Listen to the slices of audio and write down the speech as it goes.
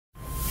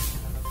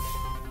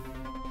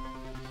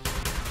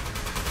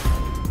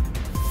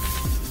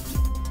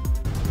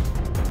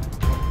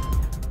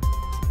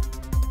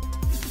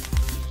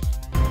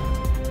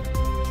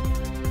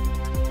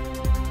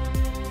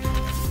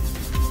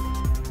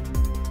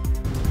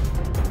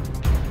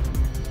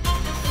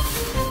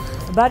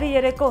Բարի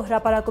երեկո,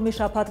 հրապարակումի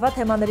շաբաթվա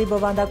թեմաների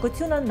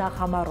բովանդակությունը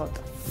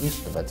նախամարոտ։ Ինչ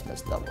տվեց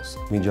մեզ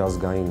Դավոսը։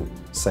 Միջազգային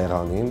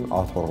սեղանին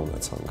աթոռ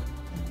ունեցանք։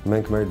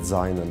 Մենք մեր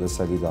ձայնը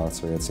լսելի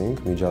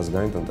դարձրեցինք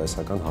միջազգային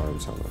տնտեսական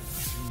հանրությանը։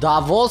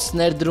 Դավոս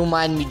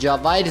ներդրումային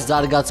միջավայր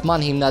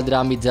զարգացման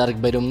հիմնադրամի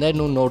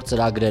ձեռքբերումներն ու նոր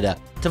ծրագրերը։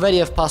 Թվեր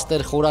եւ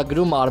փաստեր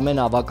խորագրում Արմեն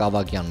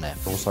Ավագ-Ավագյանն է։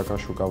 Ռուսական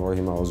շուկա, որ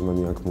հիմա ուզում են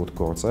իրանք մուտք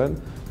գործել,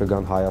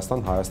 կգան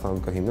Հայաստան, Հայաստանում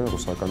կհիմնեն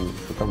ռուսական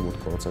շուկա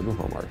մուտք գործելու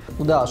համար։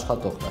 Ու դա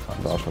աշխատող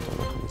մեխանիզմ։ Դա աշխատող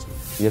մեխանիզմ։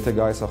 Եթե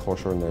գայս է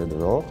խոշոր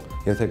ներդրող,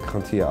 եթե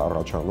խնդիր է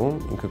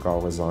առաջանում, ինքը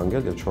կարող է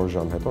զանգել եւ 4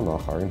 ժամ հետո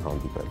նախարարին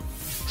հանդիպել։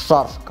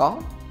 Շարժ կա։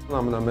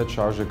 Ամենամեծ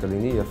շարժը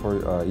կլինի, երբ որ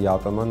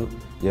ԵԱՏՄ-ն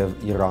եւ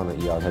Իրանը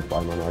իրար հետ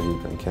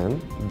պայմանագիր կնքեն,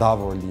 դա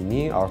որ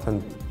լինի,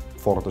 արդեն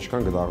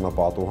ֆորտոշկան կդառնա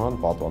պատուհան,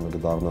 պատուհանը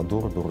կդառնա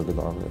դուռ, դուռը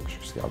կդառնա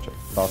կշկի աճել։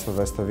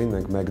 16 թվին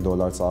մենք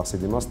 $1 ծախսի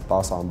դիմաց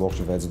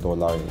 10.6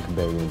 դոլար ենք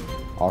բերում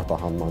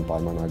արտահանման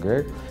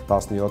պայմանագրեր,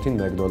 17-ին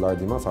 $1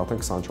 դիմաց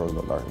արդեն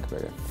 $24 ենք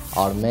բերել։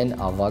 Արմեն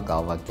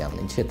Ավագ-Ավագյան,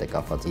 ինչի՞ է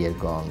կապված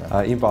երկու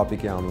անունը։ Իմ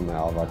պապիկի անունն է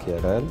Ավագ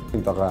եղել,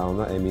 իմ տղայի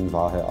անունը Էմին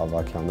Վահե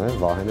Ավագյան է,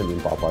 Վահեն էլ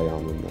իմ պապայի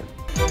անունն է։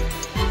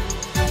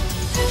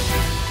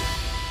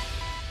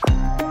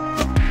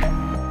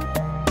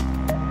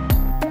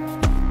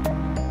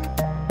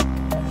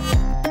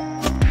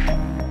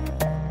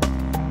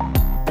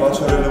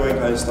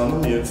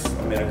 Հայաստանում և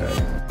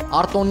Ամերիկայում։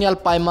 Արտոնյալ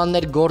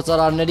պայմաններ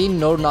գործարարներին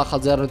նոր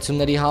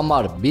նախաձեռնությունների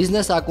համար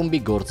բիզնես ակումբի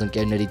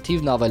գործընկերների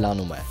թիվն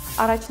ավելանում է։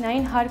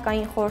 Առաջնային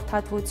հարկային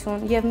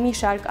խորհրդատվություն եւ մի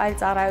շարք այլ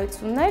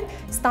ծառայություններ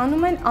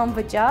ստանում են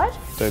անվճար։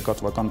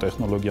 Տեղեկատվական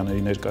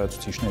տեխնոլոգիաների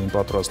ներկայացուցիչներին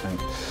պատրաստ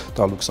ենք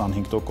տալու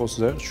 25%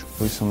 զերծ։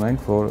 Հույս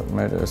ունենք, որ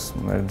մեր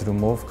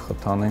ներդրումով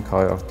կխթանենք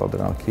հայ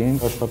արտադրանքին։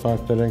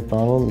 Աշխատանքներ ենք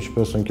տանում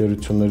ինչպես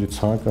ընկերությունների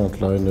ցանկը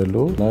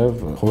ընդլայնելու,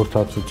 նաեւ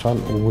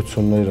խորհրդատվության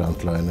ուղղությունները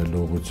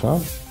ընդլայնելու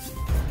ուղղությամբ։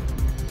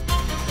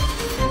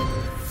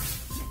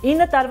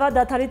 9 տարվա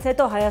դադարից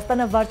հետո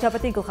Հայաստանը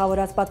վարչապետի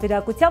գլխավորած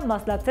պատվիրակությամբ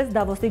մասնակցեց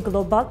Դավոսի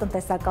գլոբալ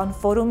տնտեսական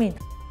ֆորումին։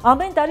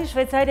 Ամեն տարի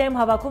Շվեյցարիայում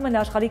հավաքում են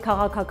աշխարհի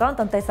քաղաքական,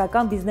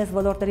 տնտեսական, բիզնես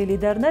ոլորտների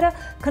լիդերները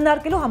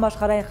քննարկելու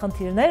համաշխարհային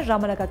խնդիրներ,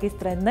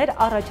 ժամանակակից տրենդներ,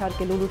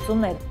 առաջարկելու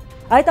լուծումներ։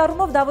 Այդ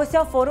առումով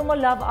Դավոսյան ֆորումը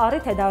լավ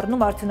առիթ է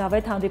դառնում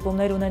արդյունավետ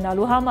հանդիպումներ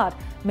ունենալու համար։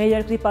 Մեր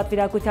երկրի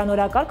պատվիրակության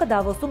օրակարգը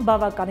Դավոսում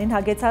բավականին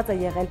հագեցած է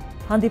եղել։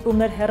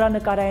 Հանդիպումներ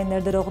հեռանկարային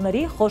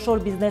ներդրողների,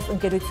 խոշոր բիզնես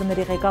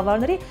ընկերությունների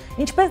ղեկավարների,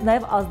 ինչպես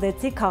նաև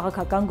ազդեցիկ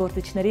քաղաքական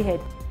գործիչների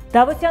հետ։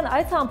 Դավոսյան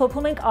այցը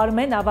ամփոփում ենք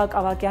Արմեն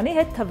Ավագ-Ավագյանի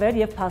հետ թվեր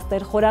եւ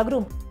փաստեր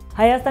խորագրում։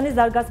 Հայաստանի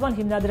զարգացման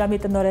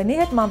հիմնադրամի տնօրենի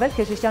հետ Մանվել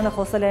Քեշիշյանը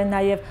խոսել է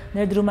նաև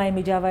ներդրումային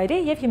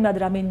միջավայրի եւ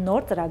հիմնադրամի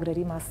նոր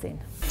ծրագրերի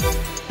մասին։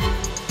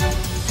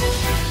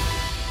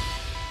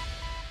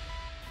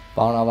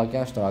 Պարոն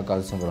Ավագյան,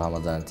 շնորհակալություն, որ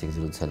համաձայնեցիք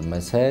զրուցել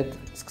մեզ հետ։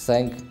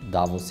 Սկսենք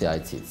Դավոսի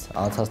այցից։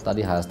 Անցած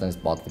տարի Հայաստանից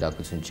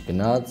պատվիրակություն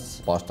չգնաց,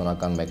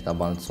 պաշտոնական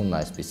մեկնաբանությունն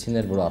այսպիսին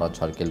էր, որ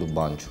առաջարկելու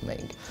բան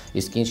չունեինք։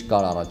 Իսկ ինչ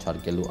կար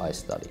առաջարկելու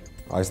այս տարի։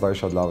 Այս տարի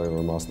շատ լավ է,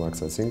 որ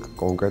մասնակցեցինք,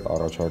 կոնկրետ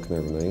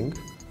առաջարկներ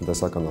ունեինք,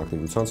 տնտեսական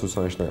ակտիվության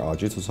ցուցանիշներ,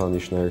 աճի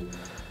ցուցանիշներ,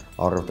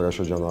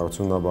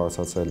 առևտրաշրջանառությունն է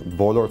բարձրացել,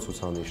 բոլոր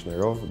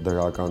ցուցանիշներով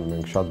դրական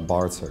մենք շատ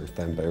բարձր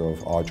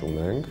տեմպերով աճ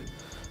ունենք։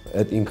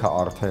 Այդ ինքը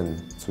արդեն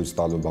ցույց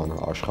տալու բանը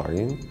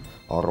աշխարհին,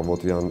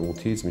 առավոտյան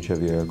 8-ից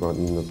մինչև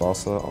երեկոյան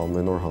 9-10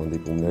 ամեն օր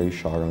հանդիպումների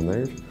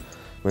շարաներ,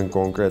 մենք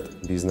կոնկրետ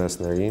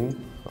բիզնեսներին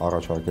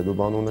առաջարկելու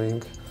բան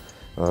ունեինք,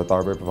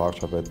 տարբեր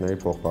վարչապետների,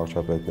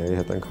 փոխվարչապետների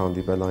հետ ենք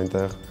հանդիպել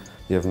այնտեղ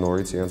եւ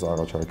նորից իրենց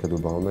առաջարկելու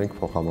բան ունենք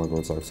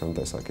փոխհամագործակցության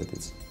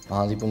տեսակետից։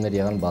 Հանդիպումներ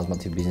եղան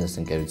բազմաթիվ բիզնես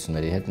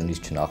ընկերությունների հետ,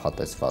 նույնիսկ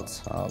չնախատեսված,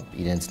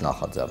 իրենց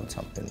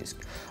նախաձեռնությամբ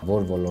նույնիսկ,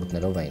 որ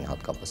ոլորտներով էին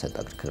հատկապես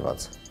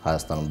հետաքրքրված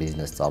Հայաստանում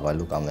բիզնես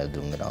ծավալելու կամ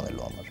ներդրումներ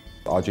անելու համար։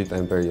 Աճի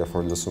տեմպերը, երբ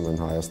որ լսում են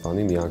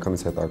Հայաստանի,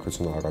 միանգամից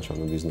հետաքրքրություն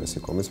առաջանում բիզնեսի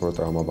կողմից, որ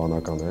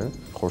տրամաբանական է,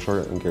 խոշոր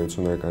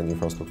ընկերություններ կային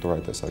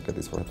ինֆրաստրուկտուրայի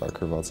տեսակետից, որ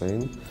հետաքրքրված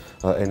էին,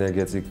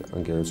 էներգետիկ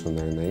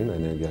ընկերություններն էին,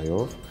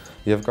 էներգիայով,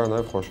 եւ կար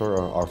նաեւ խոշոր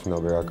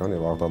արդյունաբերական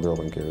եւ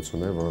արտադրող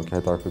ընկերություններ, որոնք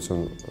հետաքրքրություն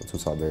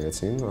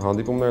ցուցաբերեցին։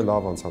 Հանդիպումները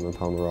լավ անցան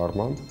ընդհանուր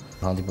առմամբ։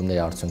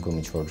 Հանդիպումների արդյունքում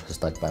ինչ-որ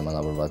հստակ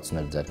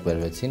պայմանավորվածություններ ձեռք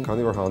բերվեցին։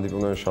 Քանի որ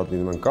հանդիպումները շատ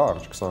լինում են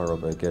կարճ, 20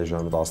 րոպե, կես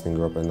ժամ, 15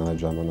 րոպե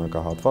նայած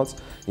ժամանակահատված,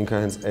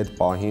 ինքը հենց այդ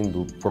պահին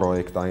դու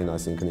պրոյեկտային,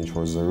 այսինքն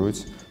ինչ-որ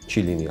զրույց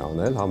չի լինի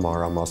անել, հա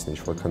մանրամասն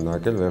ինչ-որ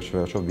քննարկել,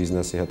 վերջ-վերջով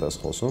բիզնեսի հետ ես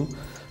խոսում,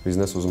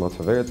 բիզնես ուզում է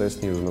թվերը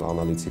տեսնի, ուզում է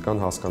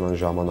անալիտիկան հասկանան,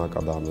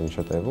 ժամանակա դա ամեն ինչ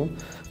հետևում։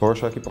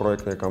 Որոշակի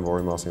պրոյեկտներ կան,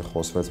 որի մասին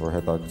խոսվեց, որ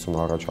հետաքրքրություն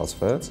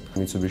առաջացվեց։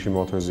 Mitsubishi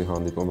Motors-ի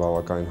հանդիպումը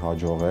բավականին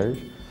հաջող էր,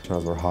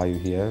 չնայած որ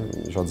հայուհի է,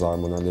 շատ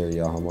զարմանալի էր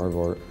իր համար,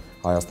 որ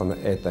Հայաստանը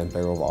այդ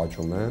տեմպերով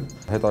աճում է։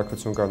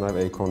 Հետաքրքրություն կար նաև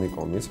Էյքոնի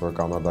կողմից, որ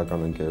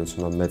կանադական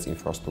ընկերությունն է մեծ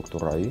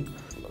ինֆրաստրուկտուրայի։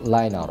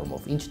 Լայն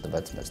առումով ինչ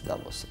տվեց մեզ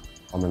Դավոսը։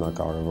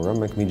 Ամենակարևորը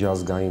մենք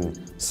միջազգային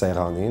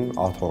սեղանին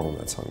աթոռ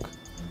ունեցանք։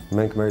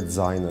 Մենք մեր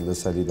ձայնը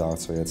լսելի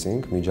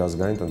դարձրեցինք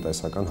միջազգային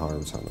տնտեսական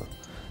հանրությանը։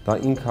 Դա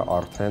ինքը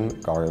արդեն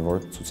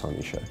կարևոր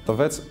ցուցանիշ է։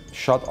 Տվեց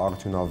շատ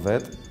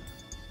արդյունավետ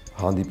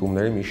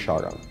հանդիպումների մի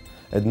շարան։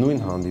 Այդ նույն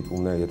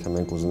հանդիպումները, եթե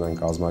մենք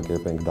ուզենանք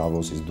կազմակերպենք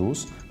Դավոսից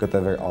դուրս,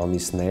 կտևեր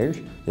ամիսներ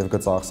եւ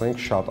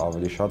կծախսենք շատ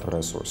ավելի շատ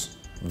ռեսուրս։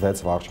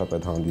 6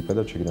 վարչապետ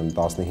հանդիպելը, չգիտեմ,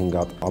 15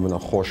 հատ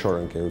ամենախոշոր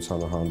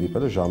ընկերությանը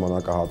հանդիպելը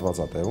ժամանակահատված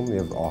է տևում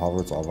եւ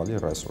ահավոր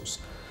ծավալի ռեսուրս։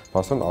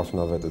 Բացման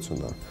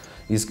արդյունավետությունն է։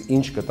 Իսկ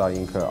ինչ կտա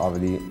ինքը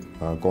ավելի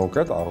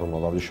կոնկրետ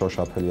առումով, ավելի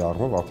շոշափելի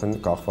առումով, արդեն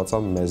կախված է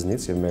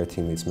մեզնից եւ մեր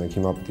թիմից։ Մենք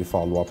հիմա պիտի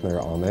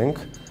follow-up-ներ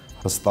անենք,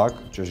 հստակ,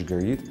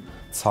 ճշգրիտ,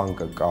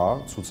 ցանկը կա,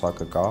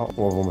 ցուցակը կա,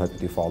 ով հետ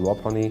պիտի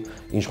follow-up անի,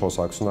 ինչ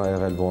խոսակցություն ա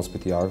եղել, ոնց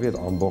պիտի արվի, այդ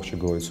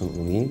ամբողջը գոյություն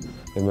ունի,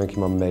 եւ մենք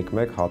հիմա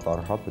մեկ-մեկ հատ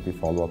առ հատ պիտի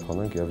follow-up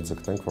անենք եւ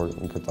ձգտենք, որ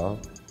ինքը տա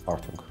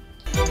արդյունք։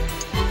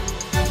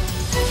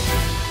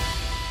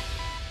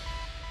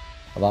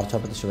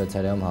 Վարչապետը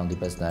Շվեյցարիայում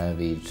հանդիպեց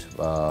նաև իր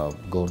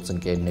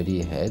գործընկերների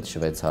հետ,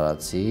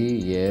 շվեյցարացի,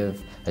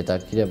 եւ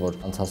հետաքրքիր է, որ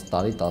անցած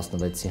տարի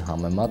 16-ի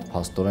համեմատ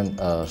փաստորեն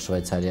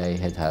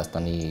Շվեյցարիայի հետ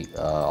Հայաստանի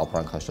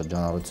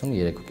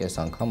ապրանքաշրջանառությունը 3.5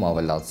 անգամ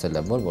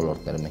ավելացել է, որ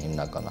ոլորտներում է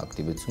հիմնական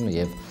ակտիվությունը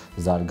եւ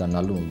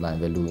զարգանալու,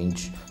 ընդլայնվելու ինչ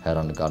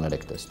հեռանկարներ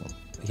եք տեսնում։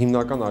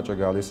 Հիմնական աճը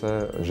գալիս է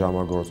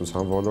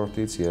ժամագործության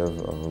ոլորտից եւ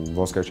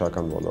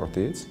ոսկերչական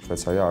ոլորտից։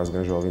 Շվեյցարիա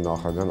ազգային ժողովի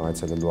նախագահն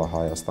այցելելու է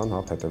Հայաստան,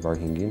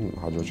 փետրվար 5-ին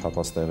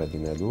հաջորդչափած տեղ է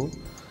դինելու։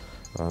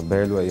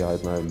 Բերելու է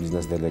այդ նաև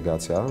բիզնես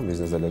դելեգացիա,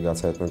 բիզնես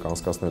դելեգացիայի հետ մենք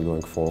անցկացնելու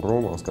ենք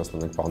ֆորում,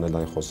 անցկացնելու ենք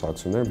պանելային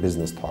խոսակցություններ,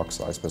 business talks,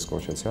 այսպես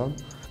կոչեցյալ։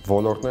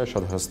 Ոլորտները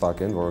շատ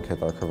հստակ են, որոնք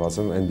հետաքրքրված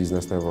են, այն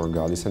բիզնեսները, որ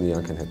գալիս են,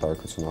 իրանք են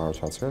հետաքրքրություն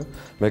առաջացրել։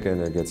 Մեկը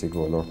էներգետիկ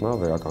ոլորտն է,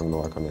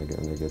 վերականգնողական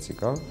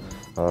էներգետիկա,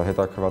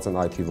 հետաքրքրված են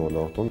IT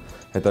ոլորտում,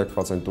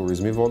 հետաքրքրված են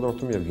туриզմի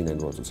ոլորտում եւ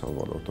գինեգործության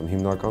ոլորտում։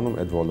 Հիմնականում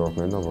այդ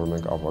ոլորտներն են, որ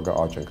մենք ապագա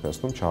աճ ենք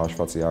տեսնում,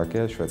 չհաշված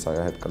իհարկե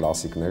Շվեյցարիայի հետ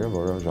կլասիկները,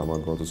 որը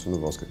ժամագործությունն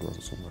ու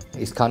ոսկեգործությունն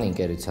է։ Իսկ քանի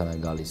ընկերության է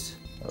գալիս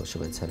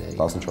Շվեյցարիայի։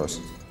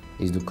 14։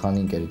 Իսկ դուք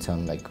քանի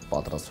ընկերության եք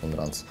պատրաստվում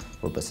նրանց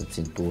որպես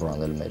այդպեսին տուր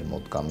անել մեր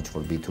մոտ կամ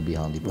ինչ-որ B2B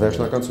հանդիպում։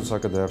 Վերջնական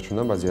ցուցակը դեռ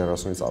չունեմ, բայց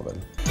 30-ից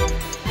ավել։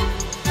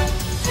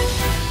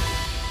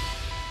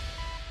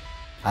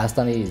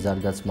 Հայաստանի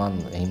զարգացման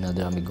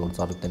հիմնադրամի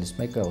գործառույթներից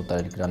մեկը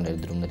օտարերկրյա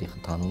ներդրումների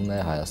խթանումն է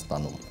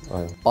Հայաստանում։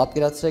 Այո։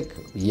 Պատկերացրեք,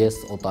 ես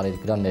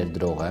օտարերկրյա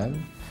ներդրող եմ,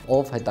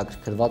 ով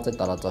հետաքրքրված է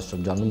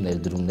տարածաշրջանում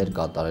ներդրումներ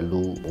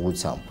կատարելու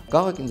ուղղությամբ։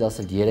 Կարող եք ինձ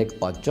ասել 3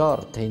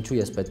 պատճառ, թե ինչու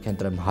ես պետք է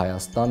ընտրեմ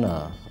Հայաստանը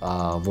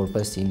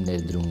որպես իմ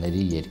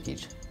ներդրումների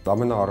երկիր։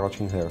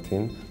 Ամենաառաջին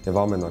հերթին եւ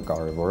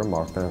ամենակարևորը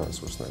մարդկային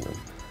ռեսուրսներն են։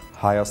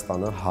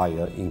 Հայաստանը,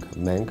 հայը, ինքը,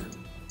 մենք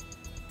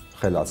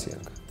խելացի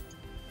ենք։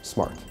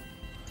 Smart։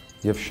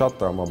 Եվ շատ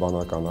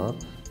տրամաբանական է,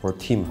 որ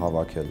թիմ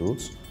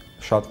հավաքելուց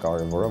շատ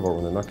կարևոր է, որ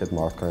ունենանք այդ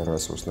մարդկային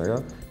ռեսուրսները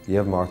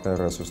եւ մարդկային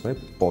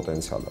ռեսուրսների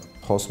պոտենցիալը։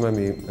 Խոսում եմ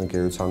մի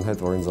ընկերության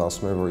հետ, որ ինձ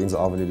ասում է, որ ինձ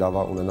ավելի լավ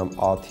է ունենամ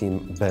A թիմ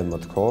B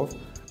մտքով,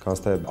 քան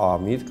թե A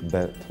միտք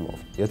B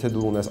թիմով։ Եթե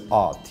դու ունես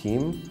A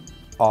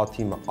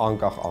թիմը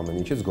անկախ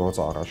ամեն ինչից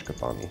գործ առաջ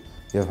կտանի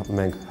եւ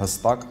մենք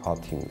հստակ A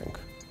թիմն ենք։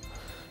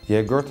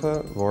 Երկրորդը,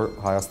 որ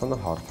Հայաստանը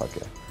հարթակ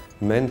է։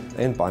 Մենք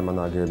այն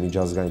պայմանագիրը,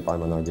 միջազգային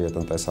պայմանագիրը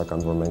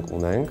տնտեսական, որ մենք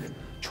ունենք,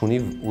 չունի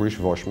ուրիշ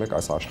ոչ մեկ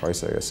այս աշխարհի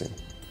սերեսին։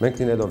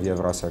 Մենք լինելով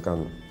Եվրասիական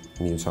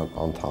միության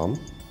անդամ,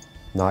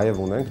 նաև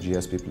ունենք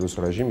GSP+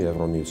 ռեժիմ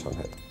Եվրոմիության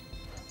հետ։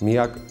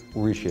 Միակ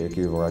ուրիշ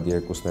երկիր, որ այդ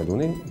երկուսն էլ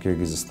ունի,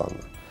 Կիրգիզստանն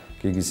է։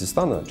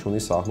 Կիրգիզստանը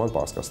չունի սահման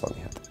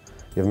Պարսկաստանի հետ։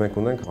 Եվ մենք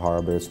ունենք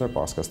հարաբերություններ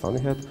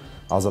Պարսկաստանի հետ,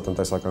 ազատ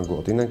տնտեսական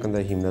գոտին ենք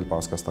ընդե հիմնել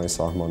Պարսկաստանի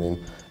սահմանին,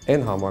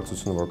 այն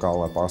համակցությունը, որ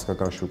կարող է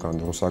պարսկական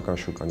շուկան,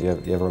 ռուսական շուկան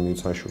եւ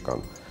Եվրոմիության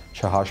շուկան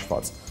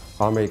չհաշված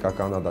Ամերիկա,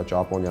 Կանադա,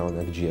 Ճապոնիա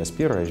ունենք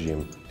GSP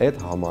ռեժիմ, այդ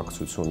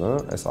համակցությունը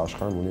այս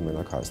աշխարհում ունի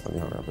մենակ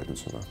Հայաստանի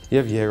Հանրապետությունը։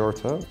 Եվ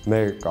երրորդը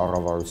մեր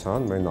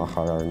կառավարության, մեր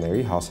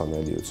նախարարների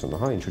հասանելիությունը,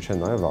 հա, ինչու՞ չէ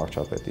նաև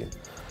վարչապետի։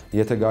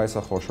 Եթե գայս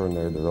է խոշոր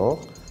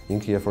ներդրող,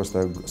 ինքը երբ որ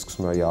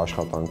սկսում է իր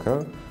աշխատանքը,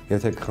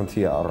 եթե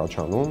խնդիր է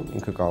առաջանում,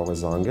 ինքը կարող է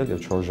զանգել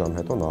եւ 4 ժամ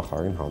հետո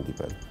նախարարին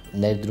հանդիպել։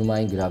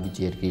 Ներդրումային գրավիչ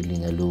երկիր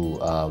լինելու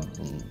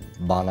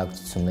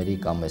բանակցությունների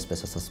կամ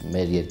այսպես ասած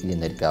մեր երկիրը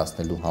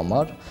ներկայացնելու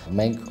համար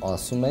մենք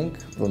ասում ենք,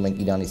 որ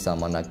մենք Իրանի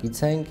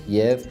սահմանակից ենք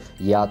եւ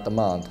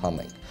ԵԱՏՄ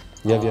անդամ ենք։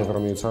 Եվ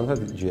Եվրամիության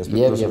հետ GSP+։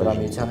 Եվ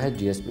Եվրամիության հետ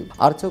GSP։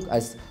 Արդյոք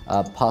այս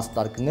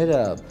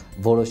փաստարկները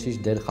որոշիչ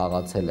դեր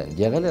խաղացել են։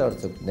 Եղել է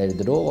արդյոք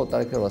ներդրող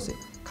օտարերկրյա ասի,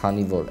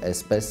 քանի որ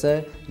այսպես է,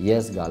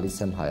 ես գալիս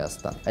եմ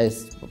Հայաստան։ Այս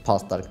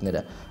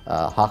փաստարկները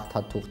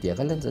հաղթաթուղթ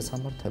եղել են ձեզ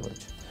համար թե ոչ։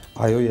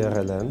 Այո,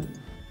 եղել են։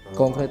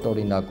 Կոնկրետ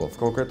օրինակով։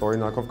 Կոնկրետ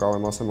օրինակով կարող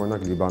եմ ասել,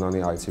 օրինակ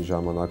Լիբանանի այցի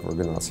ժամանակ որ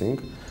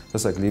գնացինք,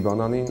 տեսեք,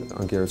 Լիբանանին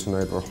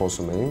ընկերությունների որ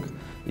խոսում էինք,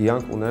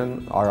 իրանք ունեն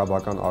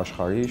արաբական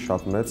աշխարհի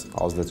շատ մեծ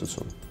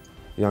ազդեցություն։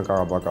 Իրանք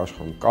արաբական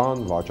աշխարհում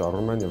կան,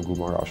 վաճառում են եւ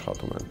գումար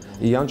աշխատում են։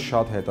 Իրանք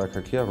շատ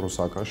հետաքրքիր է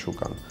ռուսական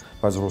շուկան,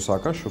 բայց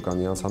ռուսական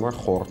շուկան իրանք համար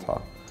խորթ է։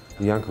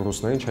 Իրանք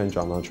ռուսներին չեն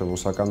ճանաչում,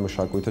 ռուսական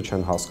մշակույթը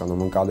չեն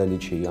հասկանում, ընկալելի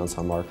չի իրանք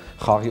համար,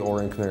 խաղի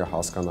օրենքները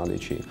հասկանալի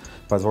չի,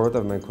 բայց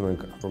որովհետև մենք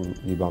ունենք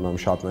Լիբանանում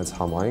շատ մեծ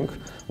համայնք,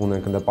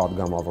 ունենք ընդ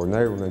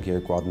պատգամավորներ, ունենք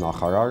 2 հատ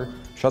նախարար,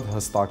 շատ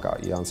հստակ է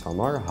իրանց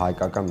համար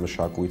հայկական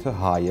մշակույթը,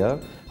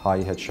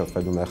 հայի հետ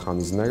շփվելու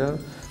մեխանիզմները,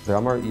 դրա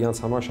համար իրանց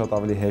համար շատ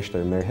ավելի հեշտ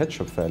է մեր հետ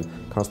շփվել,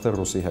 քան թե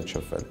ռուսի հետ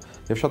շփվել։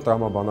 Եվ շատ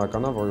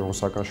տրամաբանական է, որ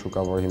ռուսական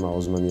շուկա, որ հիմա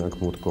ուզում են իրանք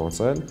մուտք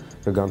գործել,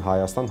 կգան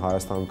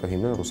Հայաստանում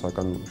կհիմնեն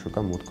ռուսական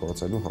շուկա մուտք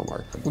գործելու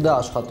համար։ Ու դա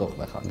աշխատող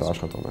մեխանիզմ։ Դա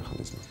աշխատող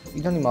մեխանիզմ է։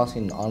 Իրանի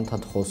մասին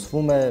անընդհատ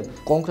խոսվում է,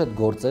 կոնկրետ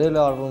գործեր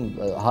էլ արվում,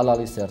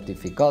 հալալի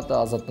սերտիֆիկատը,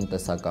 ազատ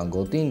տնտեսական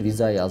գոտին,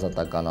 վիզայի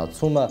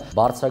ազատականացումը,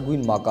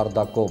 բարձրագույն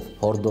մակարդակով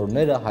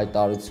հորդորները,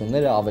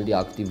 հայտարարությունները ավելի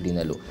ակտիվ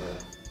լինելու։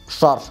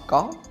 Շարժ կա։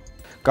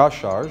 Կա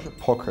շարժ,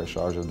 փոքր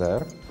շարժը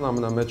դեռ։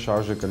 Ամենամեծ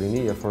շարժը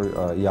կլինի, երբ որ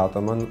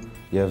ԵԱՏՄ-ն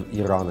եւ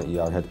Իրանը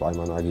իրար հետ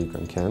պայմանագիր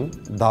կնքեն,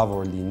 դա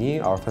որ լինի,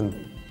 արդեն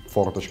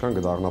ֆորտոշկան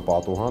կդառնա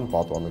պատուհան,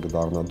 պատուհանը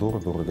կդառնա դուռ,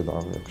 դուռը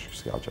կդառնա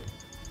երկշիքի աճել։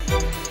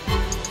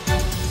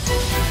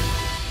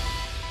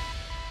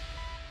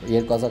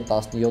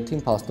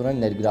 2017-ին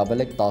փաստորեն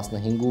ներգրավել եք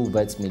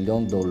 15.6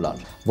 միլիոն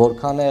դոլար։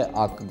 Որքան է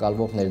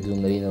ակնկալվող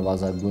ներդրումների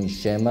նվազագույն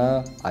շեմը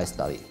այս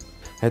տարի։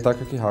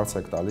 Հետաքրքիր հարց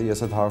եք տալի,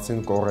 ես այդ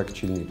հարցին կոռեկտ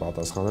չի լինի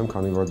պատասխանեմ,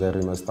 քանի որ դեռ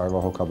այս տարվա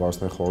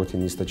հոգաբարձների խորհրդի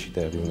նիստը չի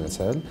տեղի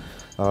ունեցել։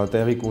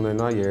 Տեղի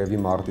կունենա երևի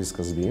մարտի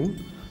սկզբին,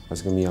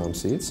 այսինքն մի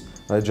ամսից,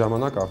 այդ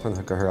ժամանակ արդեն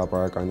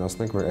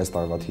կհրապարակայնացնենք մեր այս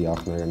տարվա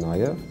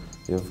թիախները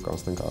եւ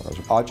կանցնենք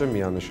առաջ։ Աճը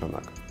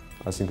միանշանակ,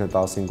 այսինքն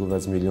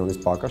 15.6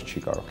 միլիոնից պակաս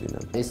չի կարող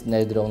լինել։ Իսկ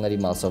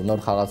ներդրողների մասով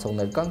նոր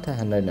խաղացողներ կան, թե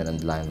հներն են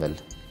ընդլայնվել։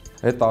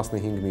 Այդ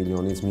 15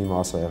 միլիոնից մի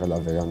մասը եղել է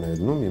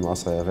վերաներդնում, մի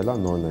մասը եղել է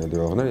նոր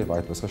ներդրողներ եւ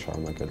այդպես է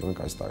շարունակելու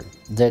ենք այս տարի։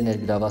 Ձեր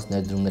ներգրաված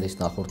ներդրումներից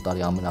նախորդ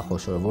տարի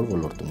ամենախոշորը որ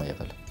ոլորտում է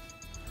եղել։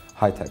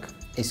 High-tech։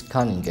 Իսկ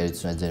քան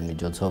ընկերություն է ձեր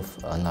միջոցով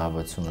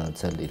հնարավորություն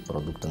ունեցել իր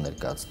պրոդուկտը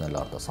ներկայացնել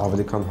արտասահման։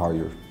 Ավելի քան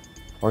 100։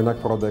 Օրինակ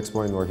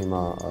Prodexpo-ին, որ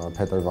հիմա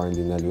Փետրվարին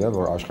լինելու է,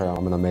 որ աշխարհի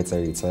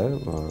ամենամեծերից է,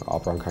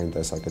 ապրանքային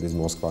տեսակետից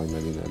Մոսկվայում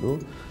է լինելու,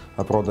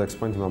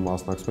 Prodexpo-ին հիմա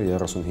մասնակցում է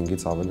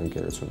 35-ից ավել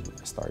ընկերություն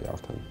այս տարի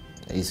արդեն։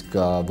 Իսկ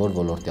որ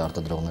ոլորտի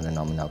արտադրողներն են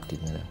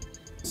ամենաակտիվները։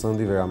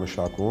 Սննդի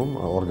վերամշակում,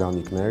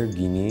 օրգանիկներ,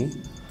 գինի,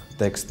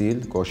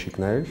 տեքստիլ,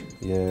 կոշիկներ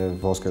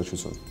եւ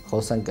ոսկերչություն։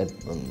 Խոսենք այդ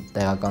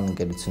տեղական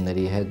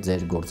ընկերությունների հետ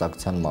ձեր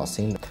գործակցության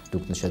մասին։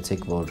 Դուք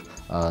նշեցիք, որ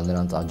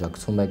նրանց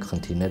աջակցում եք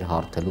խնդիրներ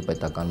հարթելու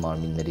պետական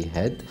մարմինների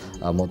հետ,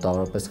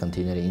 մոտավորապես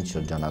խնդիրները ինչ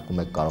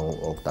շրջանակում եք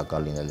կարող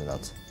օգտակար լինել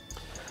նրանց։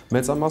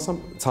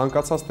 Մեծամասամբ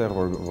ցանկացած տեղ,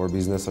 որ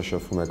բիզնեսը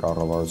շփվում է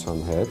կառավարության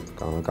հետ,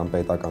 կամ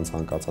պետական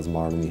ցանկացած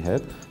մարմնի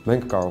հետ,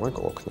 մենք կարող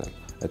ենք օգնել։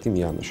 Դա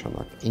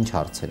միանշանակ։ Ինչ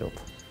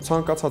հարցերով։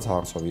 Ցանկացած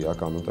հարցով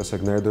իրականում,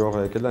 տեսեք,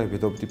 ներդրողը եկել է,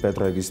 պիտի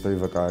պետրեգիստրի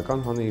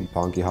վկայական հանի,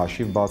 բանկի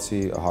հաշիվ բացի,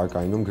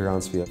 հարկայնում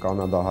գրանցվի։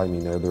 Կանադահայ մի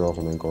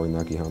ներդրող ունենք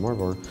օրինակի համար,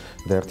 որ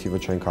դեռ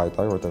թիվը չենք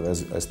հայտարարել,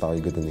 որտեղ այս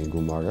տարի կդնի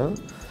գումարը,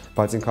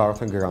 բայց ինքը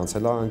արդեն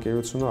գրանցել է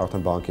ընկերությունը,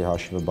 արդեն բանկի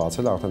հաշիվը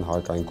բացել է, արդեն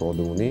հարկային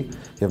կոդը ունի,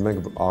 եւ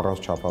մենք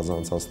առանց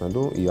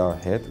չափազանցացնելու իր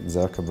հետ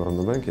ձեռքը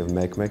բռնում ենք եւ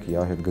մեկ-մեկ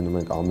իր հետ գնում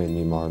ենք ամեն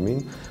մի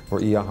մարմին,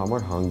 որ իր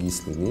համար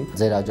հանգիստ լինի։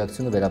 Ձեր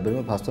աջակցությունը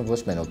վերաբերում է փաստորեն ոչ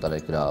միայն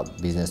օտարերկրյա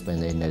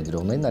բիզնեսմենների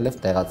ներդրողներին, այլև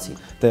տեղացի։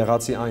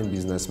 Տեղացի այն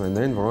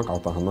բիզնեսմեններին, որոնք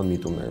արտահանման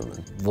միտումներ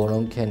ունեն։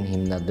 Որոնք են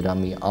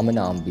հիմնադրամի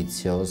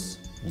ամենաամբիցիոզ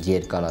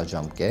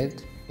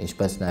երկարաժամկետ,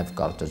 ինչպես նաև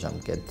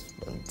կարճաժամկետ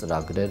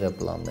ծրագրերը,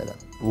 պլանները։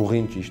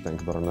 Ուղին ճիշտ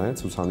ենք բռնել,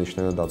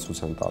 ցուցանիշները դա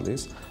ցույց են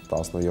տալիս,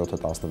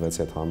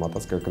 17-16-ի հետ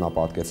համեմատած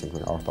կրկնապատկեցինք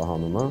մեր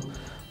արտահանումը,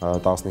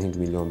 15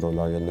 միլիոն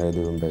դոլարի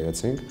ներդրում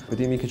բերեցինք։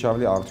 Պետք է մի քիչ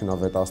ավելի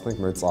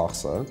արդյունավետացնենք մեր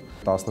ծախսը։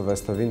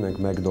 16 թվին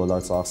մենք 1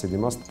 դոլար ծախսի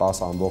դիմաց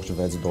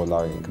 10.6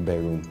 դոլար ենք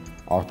բերում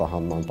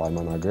արտահանման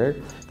պայմանագրեր,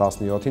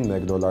 17-ին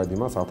 1 դոլարի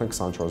դիմաց արդեն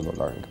 24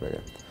 դոլար ենք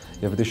բերել։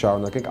 Եվ պետք է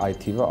շարունակենք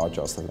այդ թիվը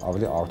աճացնել,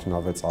 ավելի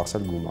արդյունավետ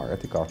ծախսել գումար,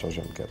 դա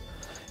կարճաժամկետ։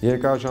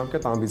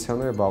 Երկարաժամկետ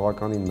ամբիցիաները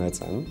բավականին մեծ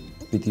են։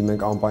 Պիտի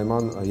մենք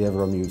անպայման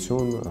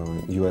Եվրամիություն,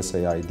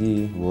 USAID,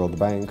 World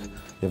Bank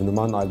եւ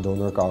նման այլ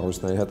դոնոր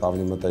կառույցների հետ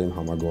ավելի մտերիմ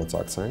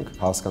համագործակցենք,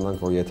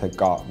 հասկանանք, որ եթե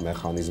կա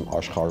մեխանիզմ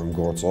աշխարհում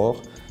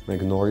գործող,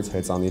 մենք նորից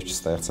հեծանիվ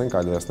չստեղծենք,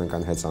 այլ վերցնենք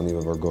այն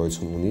հեծանիվը, որ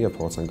գոյություն ունի եւ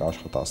փորձենք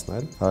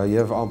աշխատացնել։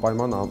 Եվ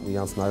անպայման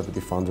իրանց նաեւ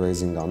պետք է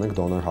fundraising անենք,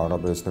 դոնոր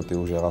հարաբերություններ պետք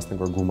է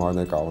ուժեղացնենք, որ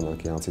գումարներ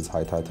կարողանանք իրանցից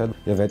հայթայթել։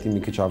 Եվ դա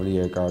մի քիչ ավելի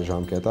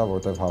երկարաժամկետ է,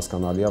 որտեղ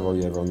հասկանալի է,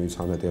 որ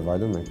Եվրամիության հետ եւ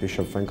այլն մենք պետք է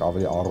շփվենք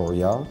ավելի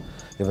առօրյա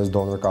եւ այս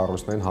դոնոր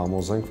կառույցներին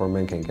համոզենք, որ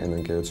մենք ենք այն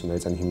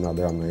ընկերություններից, այն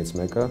հիմնադրամներից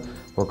մեկը,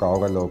 որ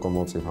կարող է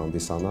լոկոմոտիվ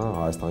հանդիսանա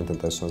Հայաստանի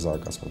տնտեսության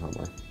զարգացման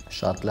համար։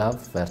 Շատ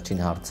լավ,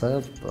 վերջին հարցը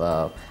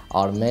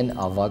Արմեն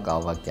Ավակ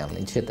Ավակյան։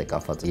 Ինչի՞ է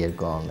կապված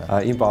երկու անունը։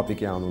 Իմ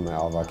պապիկի անունն է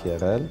Ավակ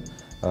եղել։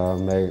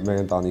 Մեր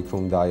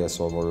ընտանիքում դա է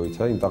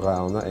սովորույթը։ Իմ տղայի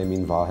անունը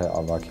Էմին Վահե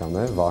Ավակյան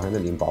է, Վահեն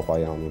էլ իմ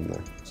պապայի անունն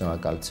է։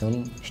 Շնորհակալություն։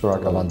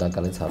 Շնորհակալ եմ։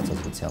 Ավանդականից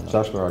հարցազրույցանը։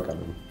 Շատ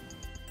շնորհակալ եմ։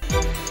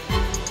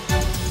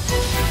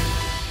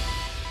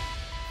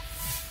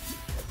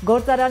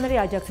 Գործարարների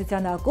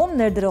աջակցության ակում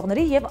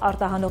ներդրողների եւ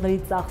արտահանողների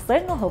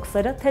ծախսերն ու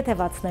հոգսերը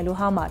թեթևացնելու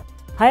համար։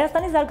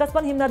 Հայաստանի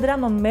զարգացման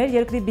հիմնադրամը մեր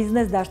երկրի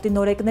բիզնես դաշտի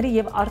նորեկների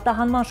եւ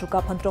արտահանման շուկա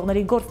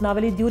փնտրողների գործն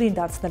ավելի դյուրին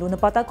դարձնելու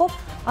նպատակով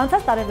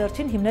անցած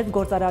տարեվերջին հիմնեց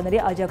գործարարների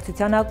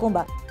աջակցության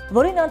ակումբը,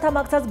 որին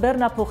անդամակցած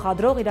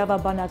բեռնափոխադրող,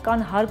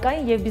 իրավաբանական,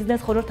 հարկային եւ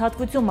բիզնես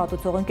խորհրդատվություն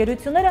մատուցող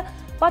ընկերությունները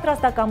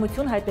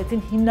պատրաստակամություն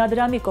հայտնեցին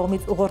հիմնադրամի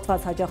կողմից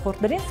ուղղորդված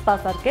հաճախորդներին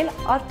սպասարկել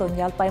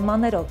արտոնյալ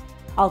պայմաններով։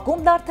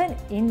 Ակումբն արդեն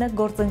 9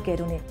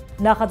 գործընկեր ունի։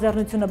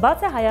 Նախաձեռնությունը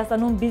բաց է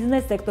Հայաստանում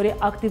բիզնես սեկտորի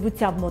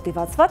ակտիվությամբ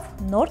մոտիվացված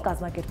նոր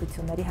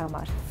կազմակերպությունների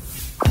համար։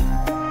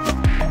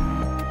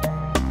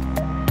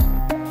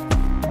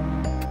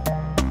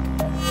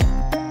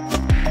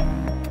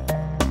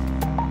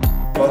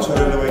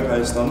 Վաչառելով ենք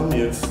Հայաստանում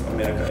և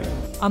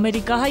Ամերիկայում։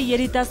 Ամերիկահայ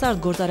երիտասարդ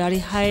գործարարի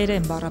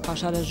հայերեն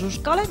բառապաշարը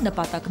ժուժկալ են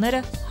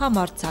նպատակները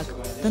համարձակ։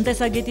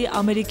 Տնտեսագետի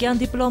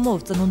ամերիկյան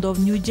դիպլոմով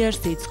ծնունդով Նյու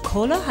Ջերսիից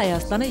Քոլը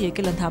Հայաստանը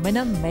եկել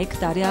ընդամենը 1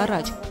 տարի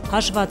առաջ։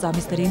 Հաշված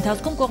ամիսների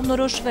ընթացքում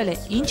կողմնորոշվել է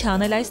ինչ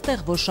անել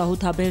այստեղ, որ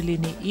շահութաբեր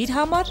լինի իր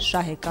համար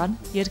շահեկան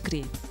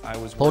երկրի։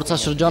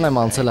 Փորձաշրջան եմ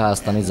անցել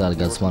Հայաստանի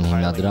զարգացման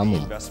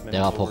հիմնադրամում։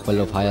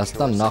 Տեղափոխվելով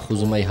Հայաստան նախ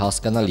ուզում էի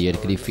հասկանալ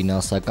երկրի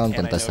ֆինանսական,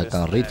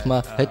 տնտեսական ռիթմը,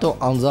 հետո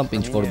անձամբ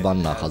ինչ-որ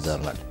բան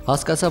նախաձեռնել։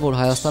 Հասկացա, որ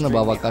Հայաստանը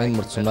բավականին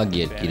մրցունակ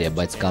երկիր է,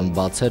 բայց կան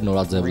բացեր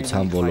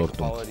նորաձևության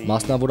ոլորտում,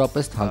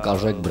 մասնավորապես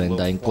թանկարժեք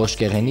բրենդային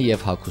կոշկեղենի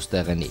եւ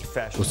հագուստեղենի։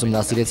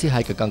 Ուսումնասիրեցի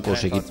հայկական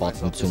կոշիկի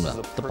պատմությունը,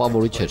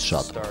 տպավորիչ էր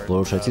շատ,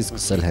 որոշեցի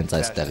սկսել հենց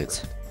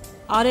այստեղից։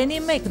 Արենի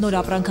 1 նոր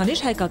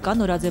ապրանքանիշ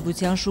հայկական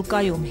նորաձևության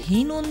շուկայում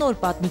հին ու նոր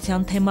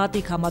պատմության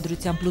թեմատիկ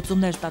համադրությամբ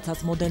լուծումներ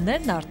ստացած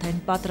մոդելներն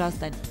արդեն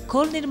պատրաստ են։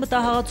 Քոլն իր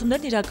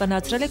մտահղացումներն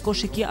իրականացրել է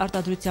կոշիկի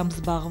արտադրությամբ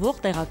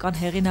զբաղվող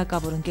տեղական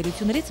հեղինակավոր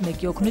ընկերություններից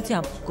մեկի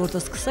օգնությամբ։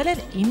 Գործը սկսել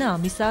են 9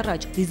 ամիս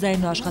առաջ։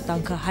 Դիզայնն ու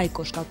աշխատանքը հայ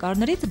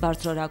կոշկակարներից,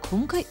 բարձրորակ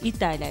հումքը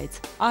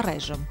Իտալիայից։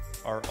 Առայժմ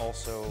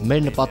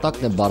Մեր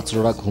նպատակն է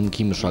բարձրորակ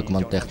հումքի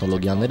մշակման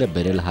տեխնոլոգիաները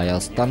բերել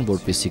Հայաստան,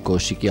 որպեսզի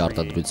կոշիկի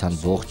արտադրության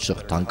ողջ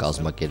շղթան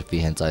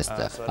կազմակերպվի հենց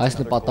այստեղ։ Այս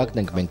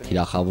նպատակն ենք մենք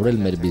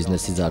թիրախավորել մեր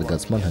բիզնեսի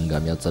զարգացման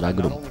հնգամյա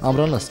ծրագրում։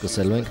 Ամռանը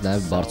սկսելու ենք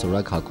նաև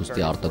բարձրորակ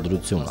հագուստի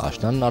արտադրություն,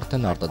 աշնանն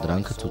արդեն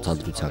արտադրանքը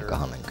ցուցադրության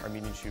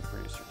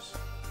կհանենք։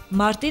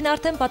 Մարտին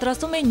արդեն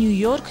պատրաստում է Նյու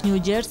Յորք, Նյու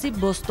Ջերսի,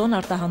 Բոստոն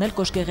արտահանել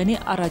կոշկեղենի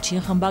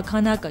առաջին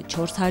խմբականակը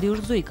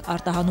 400 զույգ։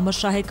 Արտահանումը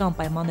շահեկան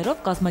պայմաններով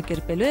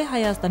կազմակերպելու է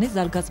Հայաստանի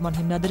զարգացման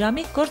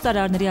հիմնադրամի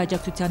գործարարների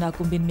աջակցության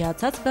ակումբին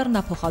միացած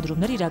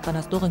բեռնափոխադրումներ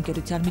իրականացնող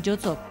ընկերության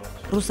միջոցով։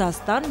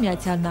 Ռուսաստան,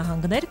 Միացյալ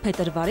Նահանգներ,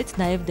 փետրվարից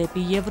նաև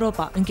դեպի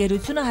Եվրոպա։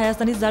 Ընկերությունը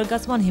Հայաստանի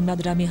զարգացման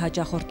հիմնադրամի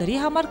հաճախորդների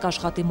համար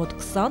կաշխատի մոտ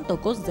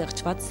 20%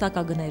 զեղչված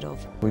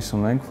սակագներով։ Հույս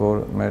ունենք,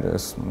 որ մեր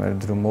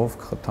ներդրումով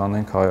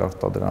կխթանենք հայ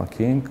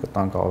արտադրանքին,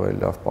 կտանք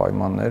ավելի լավ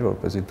պայմաններ,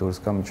 որպեսզի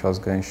դուրս գա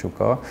միջազգային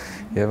շուկա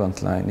եւ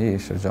ընդլայնի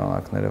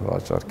շրջանակները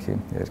վաճառքի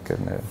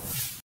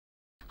երկրները։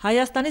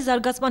 Հայաստանի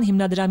զարգացման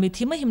հիմնադրամի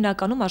թիմը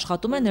հիմնականում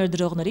աշխատում է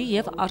ներդրողների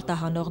եւ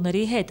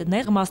արտահանողների հետ։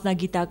 Նեղ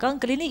մասնագիտական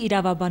կլինի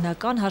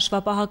իրավաբանական,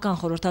 հաշվապահական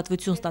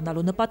խորհրդատվություն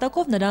ստանալու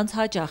նպատակով նրանց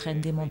հաճախ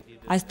են դիմում։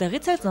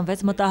 Այստեղից էլ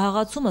ծնվեց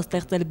մտահղացումը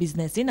ստեղծել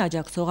բիզնեսին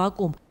աջակցող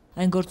ակումբ։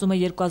 Այն գործում է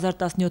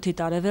 2017-ի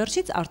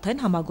տարեվերջից,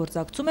 արդեն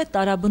համագործակցում է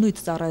տարաբնույթ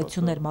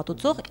ծառայություններ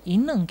մատուցող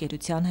 9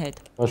 ընկերության հետ։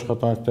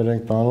 Աշխատանքներ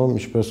ենք տանում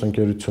ինչպես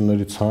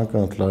ընկերությունների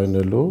ցանկը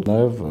ընդլայնելու,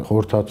 նաև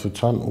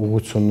խորհրդատվության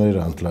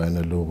ուղղությունները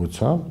ընդլայնելու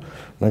ուղղությամբ։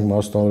 Մենք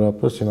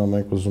մասնավորապես հիմա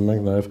մենք ուզում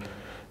ենք նաև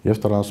եւ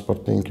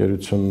տրանսպորտի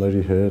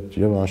ընկերությունների հետ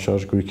եւ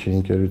անշարժ գույքի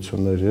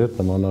ընկերությունների հետ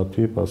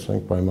նմանատիպ,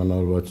 ասենք,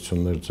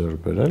 պայմանավորվածություններ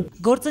ձեռք բերել։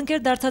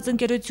 Գործընկեր դարձած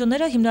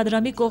ընկերությունները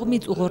հիմնադրամի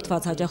կողմից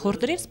ուղղորդված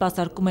հաճախորդներին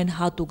սպասարկում են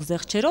հատուկ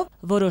զեղչերով,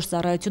 որոշ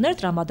ծառայություններ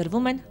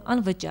տրամադրվում են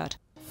անվճար։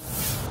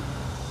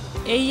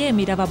 AM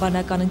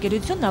իրավաբանական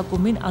ընկերությունն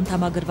ակումբին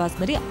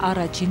անդամագրվածների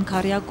առաջին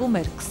քառյակում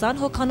էր։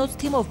 20 հոգանոց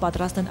թիմով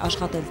պատրաստ են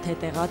աշխատել թե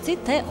տեղացի,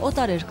 թե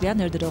օտարերկրյա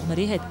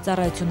ներդրողների հետ։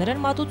 Ծառայություններ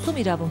են մատուցում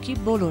իրավունքի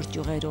բոլոր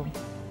ճյուղերում։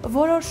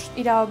 Որոշ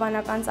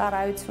իրավաբանական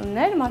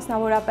ծառայություններ,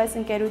 մասնավորապես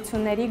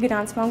ընկերությունների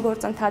գրանցման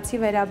գործընթացի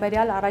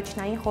վերաբերյալ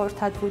առաջնային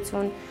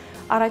խորհրդատվություն,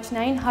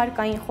 առաջնային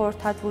հարկային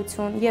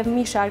խորհրդատվություն եւ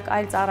մի շարք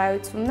այլ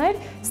ծառայություններ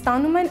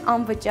ստանում են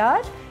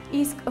անվճար,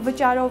 իսկ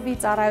վճարովի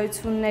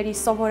ծառայությունների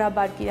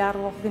սովորաբար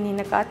կիրառվող գնի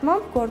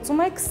նկատմամբ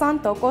գործում է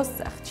 20%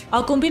 զեղչ։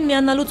 Ակումբին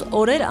միանալուց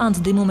օրեր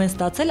անց դիմում են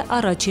ստացել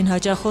առաջին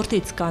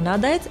հաճախորդից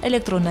Կանադայից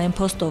էլեկտրոնային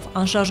փոստով։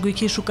 Անշարժ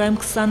գույքի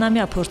շուկայում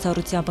 20-ամյա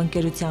փորձառությամբ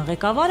ընկերության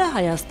ղեկավարը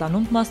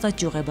Հայաստանում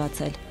մասնաճյուղ է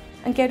բացել։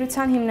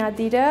 Ընկերության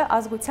հիմնադիրը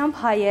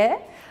ազգությամբ հայ է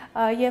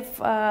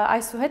եւ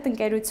այսուհետ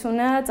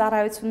ընկերությունը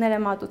ծառայություններ է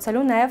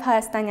մատուցելու նաեւ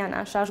հայաստանյան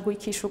անշարժ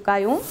գույքի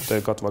շուկայում։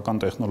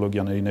 Տեղեկատվական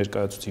տեխնոլոգիաների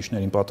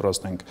ներկայացուցիչներին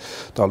պատրաստ ենք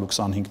տալու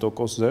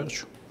 25% զեղչ,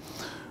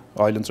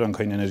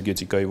 այլընտրանքային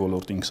էներգետիկայի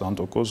ոլորտին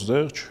 20%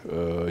 զեղչ,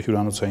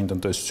 հյուրանոցային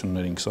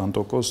տնտեսություններին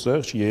 20%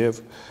 զեղչ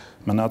եւ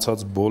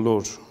մնացած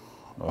բոլոր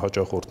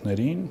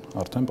հաճախորդներին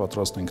արդեն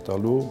պատրաստ ենք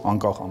տալու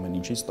անկախ ամեն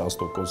ինչից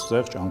 10%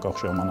 զեղչ,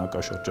 անկախ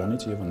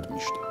ժամանակաշրջանից եւ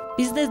ընդմիշտ։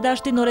 Բիզնես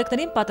դաշտի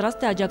նորեկներին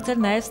պատրաստ է աջակցել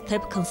նաև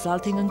Step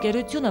Consulting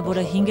ընկերությունը,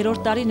 որը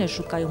 5-րդ տարին է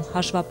շուկայում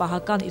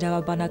հաշվապահական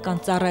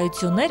իրավաբանական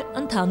ծառայություններ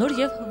ընդհանուր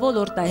եւ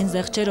ոլորտային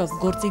զեղչերով։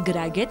 Գործի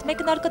գրագետ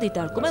մեկնարկը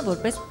դիտարկում է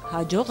որպես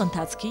հաջող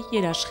ընթացքի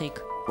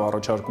երաշխիք։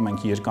 առաջարկում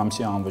ենք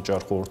երկամսյա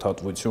անվճար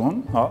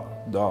խորհրդատվություն, հա,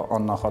 դա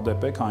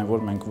աննախադեպ է, քանի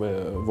որ մենք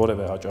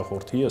որևէ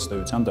հաճախորդի ըստ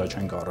էության դա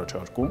չենք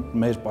առաջարկում։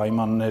 Մեր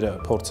պայմանները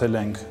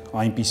փորձել ենք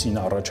այնպիսին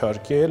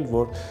առաջարկել,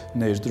 որ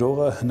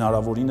ներդրողը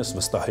հնարավորինս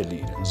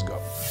վստահելի իրեն զգա։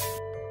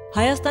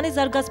 Հայաստանի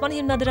զարգացման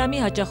հիմնադրամի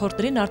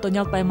հաճախորդներին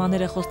արտոնյալ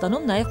պայմաններ է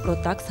խոստանում նաև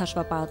Protax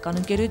հաշվապահական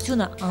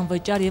ընկերությունը,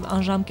 անվճար եւ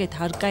անժամկետ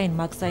հարկային,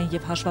 մաքսային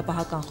եւ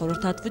հաշվապահական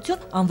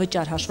խորհրդատվություն,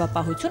 անվճար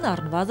հաշվապահություն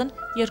առնվազն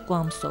 2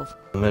 ամսով։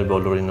 Մեր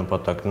բոլորի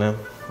նպատակն է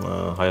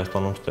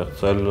Հայաստանում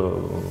ստեղծել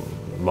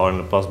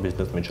բարենպաստ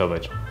բիզնես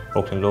միջավայր,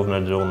 օգնելով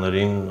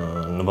ներդրողներին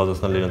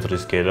նվազեցնել իրենց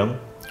ռիսկերը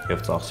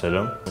եւ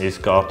ծախսերը,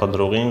 իսկ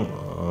արտադրողին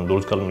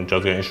դուրս գալ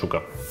միջազգային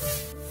շուկա։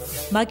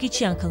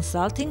 Մակիչյան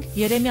Consulting,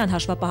 Երեմյան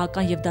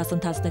հաշվապահական եւ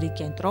դասընթացների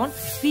կենտրոն,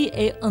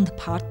 VA &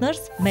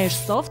 Partners,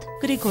 Mersoft,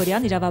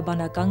 Գրիգորյան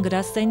իրավաբանական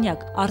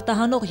գրասենյակ,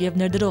 արտահանող եւ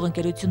ներդրող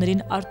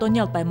ընկերություններին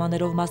արտոնյալ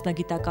պայմաններով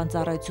մասնագիտական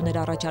ծառայություններ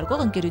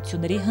առաջարկող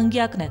ընկերությունների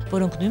հնգյակն է,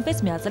 որոնք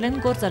նույնպես միացել են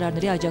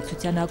գործարարների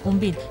աջակցության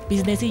ակումբին։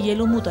 Բիզնեսի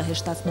ելումուտը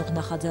հեշտացնող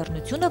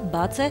նախաձեռնությունը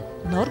բաց է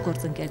նոր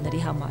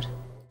գործընկերների համար։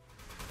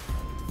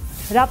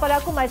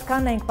 Հրապարակում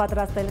այսքանն ենք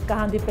պատրաստել,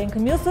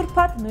 կհանդիպենք մյուս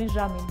ուրբաթ նույն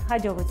ժամին,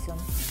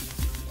 հաջողություն։